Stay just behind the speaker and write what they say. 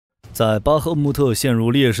在巴赫穆特陷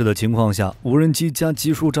入劣势的情况下，无人机加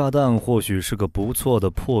集束炸弹或许是个不错的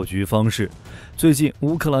破局方式。最近，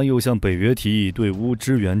乌克兰又向北约提议对乌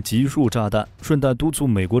支援集束炸弹，顺带督促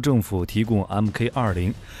美国政府提供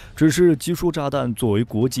MK-20。只是集束炸弹作为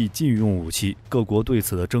国际禁用武器，各国对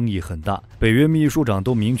此的争议很大。北约秘书长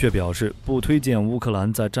都明确表示，不推荐乌克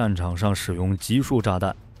兰在战场上使用集束炸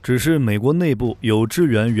弹。只是美国内部有支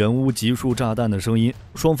援援乌集束炸弹的声音，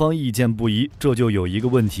双方意见不一，这就有一个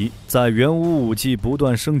问题：在援乌武器不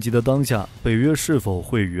断升级的当下，北约是否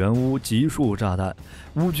会援乌集束炸弹？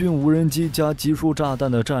乌军无人机加集束炸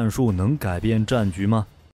弹的战术能改变战局吗？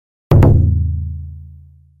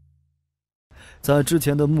在之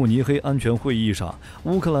前的慕尼黑安全会议上，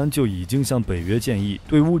乌克兰就已经向北约建议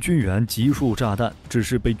对乌军援集束炸弹，只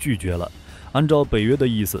是被拒绝了。按照北约的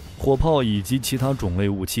意思，火炮以及其他种类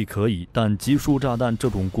武器可以，但集束炸弹这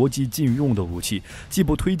种国际禁用的武器既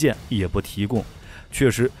不推荐也不提供。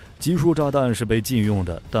确实，集束炸弹是被禁用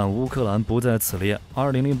的，但乌克兰不在此列。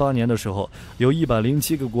2008年的时候，有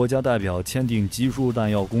107个国家代表签订集束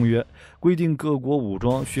弹药公约，规定各国武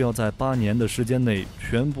装需要在8年的时间内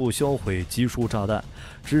全部销毁集束炸弹。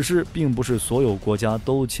只是并不是所有国家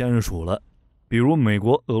都签署了。比如美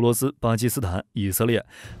国、俄罗斯、巴基斯坦、以色列，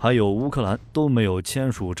还有乌克兰都没有签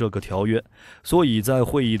署这个条约，所以在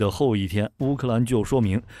会议的后一天，乌克兰就说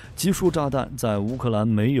明集束炸弹在乌克兰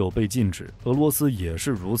没有被禁止，俄罗斯也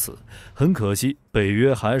是如此。很可惜，北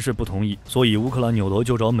约还是不同意，所以乌克兰扭头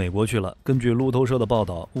就找美国去了。根据路透社的报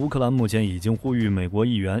道，乌克兰目前已经呼吁美国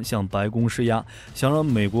议员向白宫施压，想让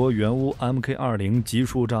美国援乌 MK-20 集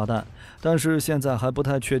束炸弹，但是现在还不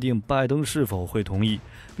太确定拜登是否会同意。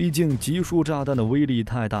毕竟集束炸弹的威力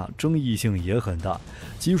太大，争议性也很大。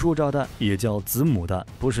集束炸弹也叫子母弹，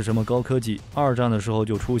不是什么高科技，二战的时候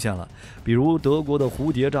就出现了，比如德国的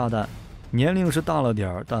蝴蝶炸弹。年龄是大了点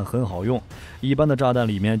儿，但很好用。一般的炸弹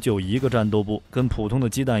里面就一个战斗部，跟普通的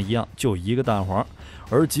鸡蛋一样，就一个弹簧。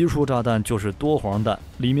而集束炸弹就是多簧弹，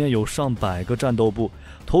里面有上百个战斗部，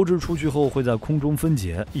投掷出去后会在空中分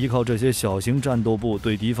解，依靠这些小型战斗部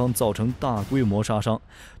对敌方造成大规模杀伤。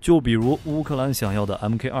就比如乌克兰想要的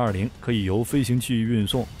MK-20，可以由飞行器运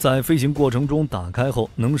送，在飞行过程中打开后，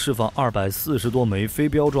能释放240多枚非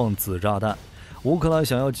标状子炸弹。乌克兰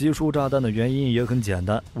想要集束炸弹的原因也很简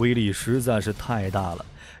单，威力实在是太大了，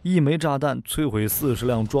一枚炸弹摧毁40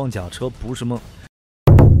辆装甲车不是梦。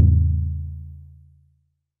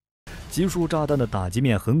集束炸弹的打击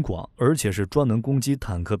面很广，而且是专门攻击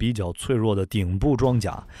坦克比较脆弱的顶部装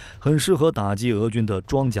甲，很适合打击俄军的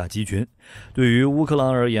装甲集群。对于乌克兰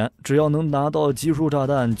而言，只要能拿到集束炸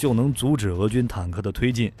弹，就能阻止俄军坦克的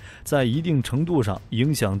推进，在一定程度上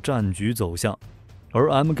影响战局走向。而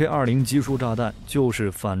MK-20 集束炸弹就是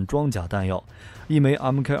反装甲弹药，一枚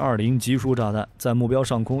MK-20 集束炸弹在目标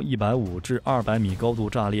上空150至200米高度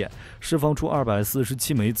炸裂，释放出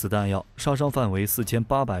247枚子弹药，杀伤范围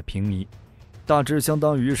4800平米，大致相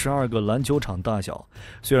当于12个篮球场大小。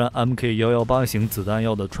虽然 MK-118 型子弹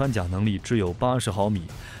药的穿甲能力只有80毫米，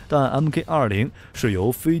但 MK-20 是由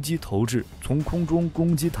飞机投掷，从空中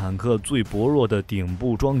攻击坦克最薄弱的顶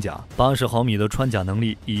部装甲，80毫米的穿甲能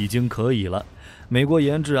力已经可以了。美国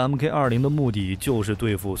研制 MK-20 的目的就是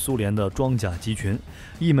对付苏联的装甲集群，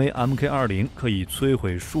一枚 MK-20 可以摧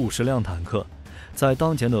毁数十辆坦克。在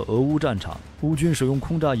当前的俄乌战场，乌军使用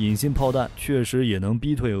空炸引信炮弹确实也能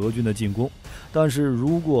逼退俄军的进攻，但是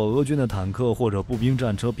如果俄军的坦克或者步兵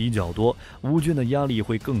战车比较多，乌军的压力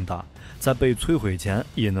会更大，在被摧毁前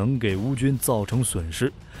也能给乌军造成损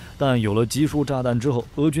失。但有了集束炸弹之后，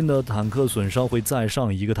俄军的坦克损伤会再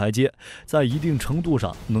上一个台阶，在一定程度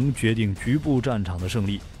上能决定局部战场的胜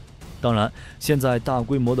利。当然，现在大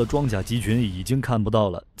规模的装甲集群已经看不到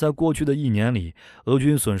了。在过去的1年里，俄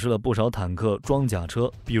军损失了不少坦克、装甲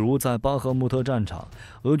车。比如在巴赫穆特战场，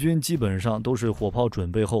俄军基本上都是火炮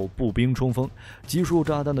准备后步兵冲锋，集束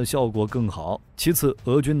炸弹的效果更好。其次，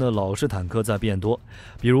俄军的老式坦克在变多，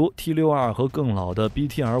比如 T-62和更老的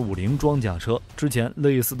BTR-50装甲车。之前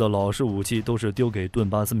类似的老式武器都是丢给顿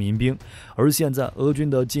巴斯民兵，而现在俄军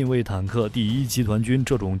的近卫坦克第1集团军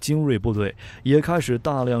这种精锐部队也开始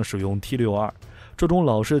大量使用T-62，这种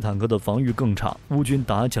老式坦克的防御更差，乌军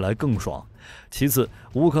打起来更爽。其次，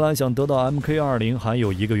乌克兰想得到 MK-20还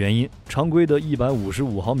有一个原因，常规的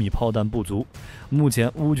155毫米炮弹不足。目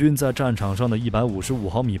前乌军在战场上的155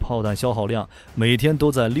毫米炮弹消耗量每天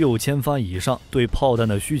都在6000发以上，对炮弹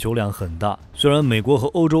的需求量很大。虽然美国和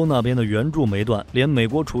欧洲那边的援助没断，连美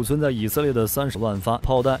国储存在以色列的30万发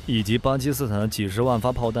炮弹以及巴基斯坦的几十万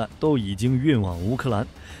发炮弹都已经运往乌克兰。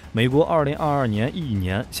美国2022年1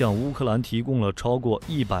年向乌克兰提供了超过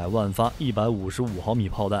100万发155毫米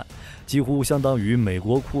炮弹，几乎相当于美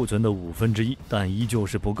国库存的1/5，但依旧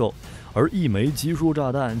是不够。而1枚集束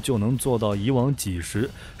炸弹就能做到以往几十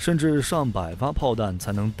甚至上百发炮弹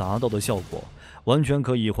才能达到的效果，完全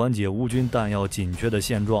可以缓解乌军弹药紧缺的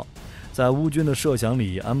现状。在乌军的设想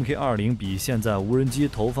里 ，MK-20 比现在无人机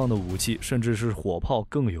投放的武器甚至是火炮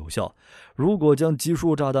更有效。如果将集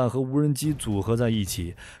束炸弹和无人机组合在一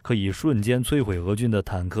起，可以瞬间摧毁俄军的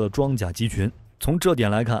坦克装甲集群。从这点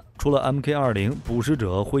来看，除了 MK-20、捕食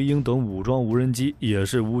者、灰鹰等武装无人机也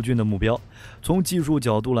是乌军的目标。从技术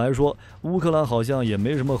角度来说，乌克兰好像也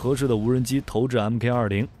没什么合适的无人机投掷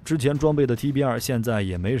MK-20，之前装备的 TB2 现在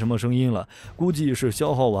也没什么声音了，估计是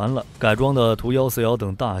消耗完了。改装的图141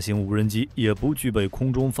等大型无人机也不具备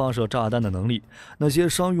空中发射炸弹的能力，那些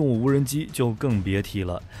商用无人机就更别提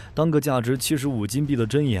了。当个价值75金币的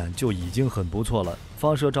针眼就已经很不错了，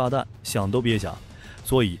发射炸弹想都别想。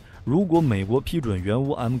所以如果美国批准援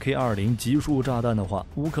乌 MK-20 集束炸弹的话，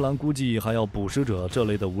乌克兰估计还要捕食者这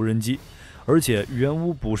类的无人机，而且援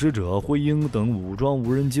乌捕食者、灰鹰等武装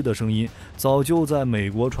无人机的声音早就在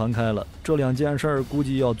美国传开了，这两件事儿估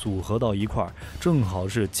计要组合到一块儿，正好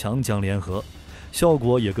是强强联合，效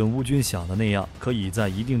果也跟乌军想的那样，可以在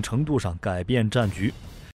一定程度上改变战局。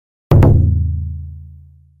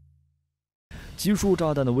集束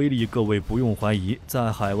炸弹的威力，各位不用怀疑，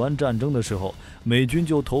在海湾战争的时候，美军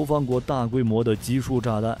就投放过大规模的集束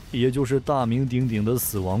炸弹，也就是大名鼎鼎的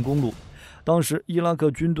死亡公路。当时伊拉克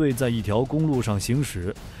军队在一条公路上行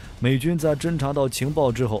驶，美军在侦察到情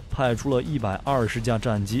报之后，派出了120架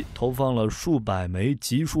战机，投放了数百枚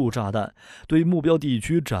集束炸弹，对目标地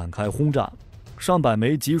区展开轰炸。上百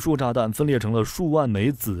枚集束炸弹分裂成了数万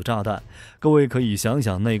枚子炸弹，各位可以想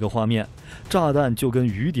想那个画面，炸弹就跟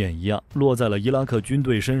雨点一样落在了伊拉克军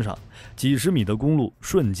队身上，几十米的公路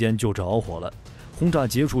瞬间就着火了。轰炸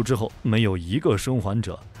结束之后，没有一个生还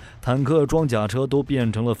者，坦克、装甲车都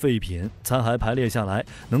变成了废品，残骸排列下来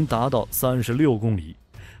能达到36公里。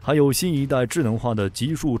还有新一代智能化的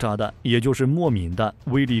集束炸弹，也就是末敏弹，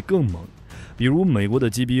威力更猛。比如美国的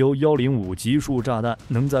GBU-105 集束炸弹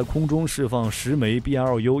能在空中释放10枚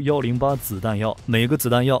BLU-108 子弹药，每个子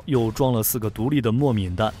弹药又装了4个独立的末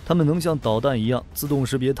敏弹，它们能像导弹一样自动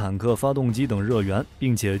识别坦克发动机等热源，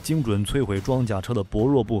并且精准摧毁装甲车的薄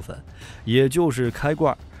弱部分，也就是开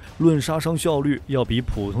罐。论杀伤效率要比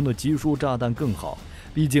普通的集束炸弹更好，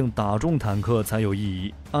毕竟打中坦克才有意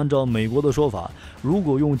义。按照美国的说法，如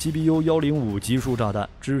果用 GBU-105 集束炸弹，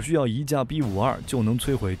只需要1架 B-52就能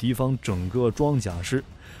摧毁敌方整个装甲师，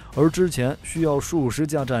而之前需要数十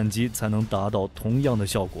架战机才能达到同样的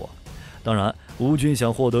效果。当然，乌军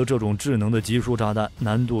想获得这种智能的集束炸弹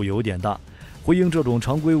难度有点大。灰鹰这种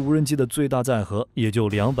常规无人机的最大载荷也就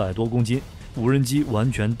200多公斤，无人机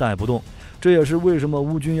完全带不动。这也是为什么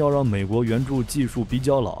乌军要让美国援助技术比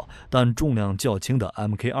较老但重量较轻的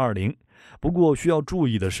MK-20。不过需要注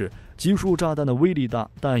意的是，集束炸弹的威力大，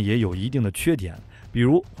但也有一定的缺点，比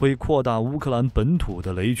如会扩大乌克兰本土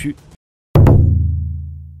的雷区。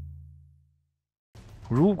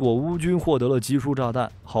如果乌军获得了集束炸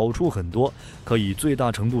弹，好处很多，可以最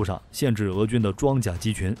大程度上限制俄军的装甲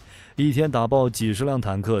集群，一天打爆几十辆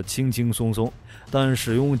坦克轻轻松松。但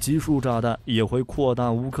使用集束炸弹也会扩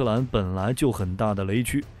大乌克兰本来就很大的雷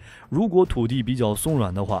区。如果土地比较松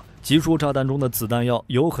软的话，集束炸弹中的子弹药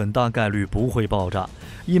有很大概率不会爆炸。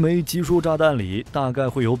一枚集束炸弹里大概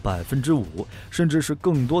会有5%，甚至是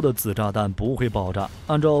更多的子炸弹不会爆炸。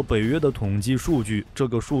按照北约的统计数据，这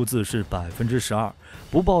个数字是12%。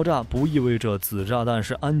不爆炸不意味着子炸弹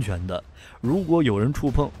是安全的。如果有人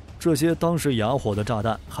触碰这些当时哑火的炸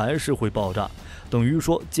弹，还是会爆炸，等于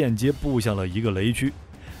说间接布下了一个雷区。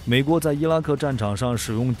美国在伊拉克战场上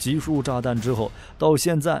使用集束炸弹之后，到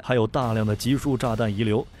现在还有大量的集束炸弹遗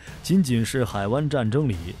留。仅仅是海湾战争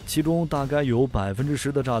里，其中大概有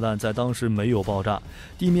10%的炸弹在当时没有爆炸，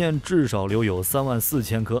地面至少留有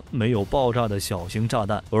34000颗没有爆炸的小型炸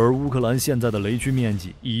弹。而乌克兰现在的雷区面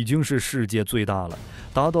积已经是世界最大了，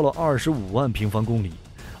达到了25万平方公里，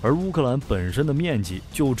而乌克兰本身的面积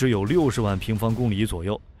就只有60万平方公里左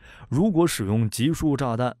右。如果使用集束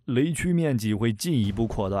炸弹，雷区面积会进一步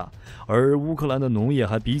扩大，而乌克兰的农业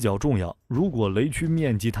还比较重要，如果雷区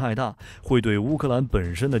面积太大，会对乌克兰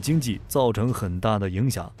本身的经济造成很大的影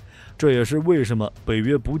响。这也是为什么北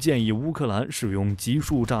约不建议乌克兰使用集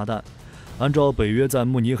束炸弹。按照北约在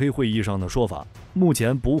慕尼黑会议上的说法，目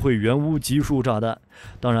前不会援乌集束炸弹。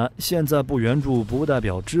当然，现在不援助不代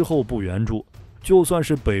表之后不援助，就算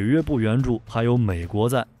是北约不援助，还有美国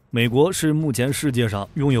在。美国是目前世界上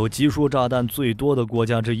拥有集束炸弹最多的国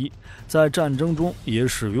家之一，在战争中也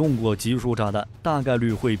使用过集束炸弹，大概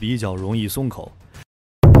率会比较容易松口。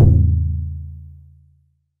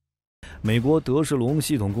美国德士隆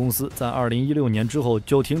系统公司在2016年之后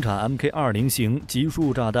就停产 MK-20 型集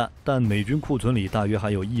束炸弹，但美军库存里大约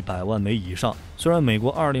还有100万枚以上。虽然美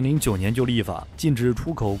国2009年就立法禁止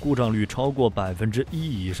出口故障率超过1%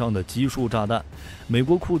以上的集束炸弹，美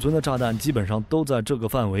国库存的炸弹基本上都在这个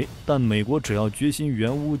范围，但美国只要决心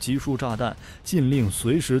援乌集束炸弹，禁令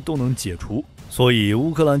随时都能解除。所以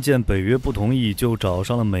乌克兰见北约不同意，就找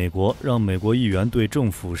上了美国，让美国议员对政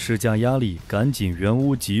府施加压力，赶紧援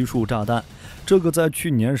乌集束炸弹。这个在去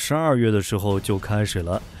年12月的时候就开始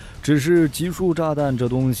了，只是集束炸弹这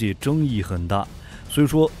东西争议很大。虽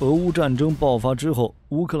说俄乌战争爆发之后，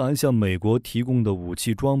乌克兰向美国提供的武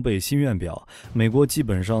器装备心愿表，美国基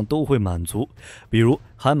本上都会满足，比如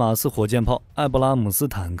海马斯火箭炮、艾布拉姆斯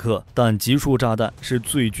坦克，但集束炸弹是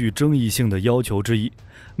最具争议性的要求之一。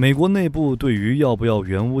美国内部对于要不要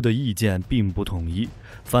援乌的意见并不统一，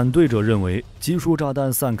反对者认为集束炸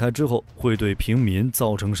弹散开之后会对平民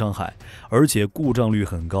造成伤害，而且故障率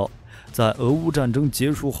很高。在俄乌战争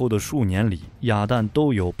结束后的数年里，哑弹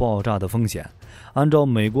都有爆炸的风险。按照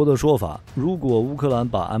美国的说法，如果乌克兰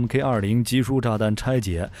把 MK-20 集束炸弹拆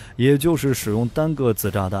解，也就是使用单个子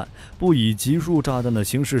炸弹，不以集束炸弹的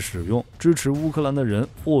形式使用，支持乌克兰的人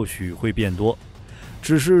或许会变多。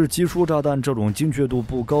只是集束炸弹这种精确度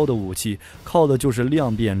不高的武器，靠的就是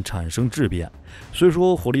量变产生质变。虽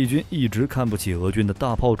说火力军一直看不起俄军的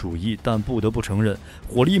大炮主义，但不得不承认，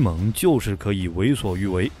火力猛就是可以为所欲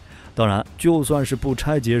为。当然，就算是不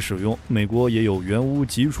拆解使用，美国也有援乌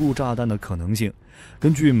集束炸弹的可能性。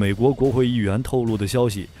根据美国国会议员透露的消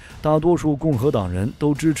息，大多数共和党人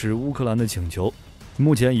都支持乌克兰的请求，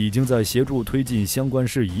目前已经在协助推进相关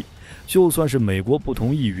事宜。就算是美国不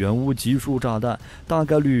同意援乌集束炸弹，大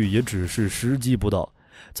概率也只是时机不到。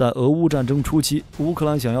在俄乌战争初期，乌克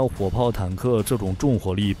兰想要火炮、坦克这种重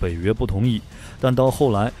火力，北约不同意，但到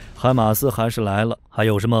后来海马斯还是来了，还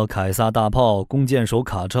有什么凯撒大炮、弓箭手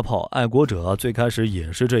卡车炮、爱国者最开始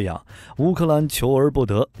也是这样，乌克兰求而不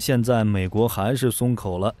得，现在美国还是松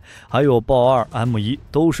口了，还有豹2、M1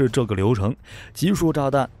都是这个流程，集束炸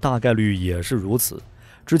弹大概率也是如此。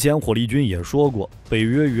之前火力军也说过，北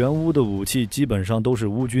约援乌的武器基本上都是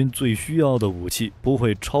乌军最需要的武器，不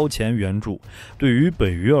会超前援助。对于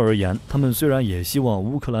北约而言，他们虽然也希望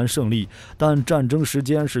乌克兰胜利，但战争时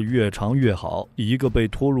间是越长越好，一个被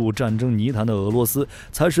拖入战争泥潭的俄罗斯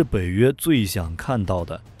才是北约最想看到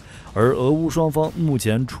的。而俄乌双方目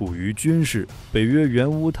前处于军事，北约援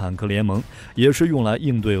乌坦克联盟也是用来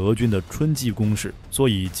应对俄军的春季攻势，所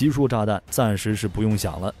以集束炸弹暂时是不用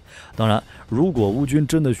想了。当然，如果乌军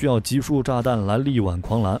真的需要集束炸弹来力挽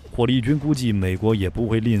狂澜，火力军估计美国也不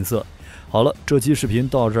会吝啬。好了，这期视频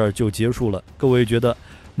到这儿就结束了。各位觉得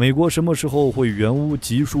美国什么时候会援乌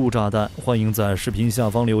集束炸弹？欢迎在视频下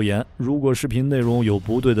方留言。如果视频内容有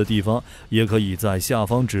不对的地方，也可以在下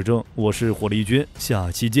方指正。我是火力军，下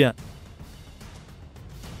期见。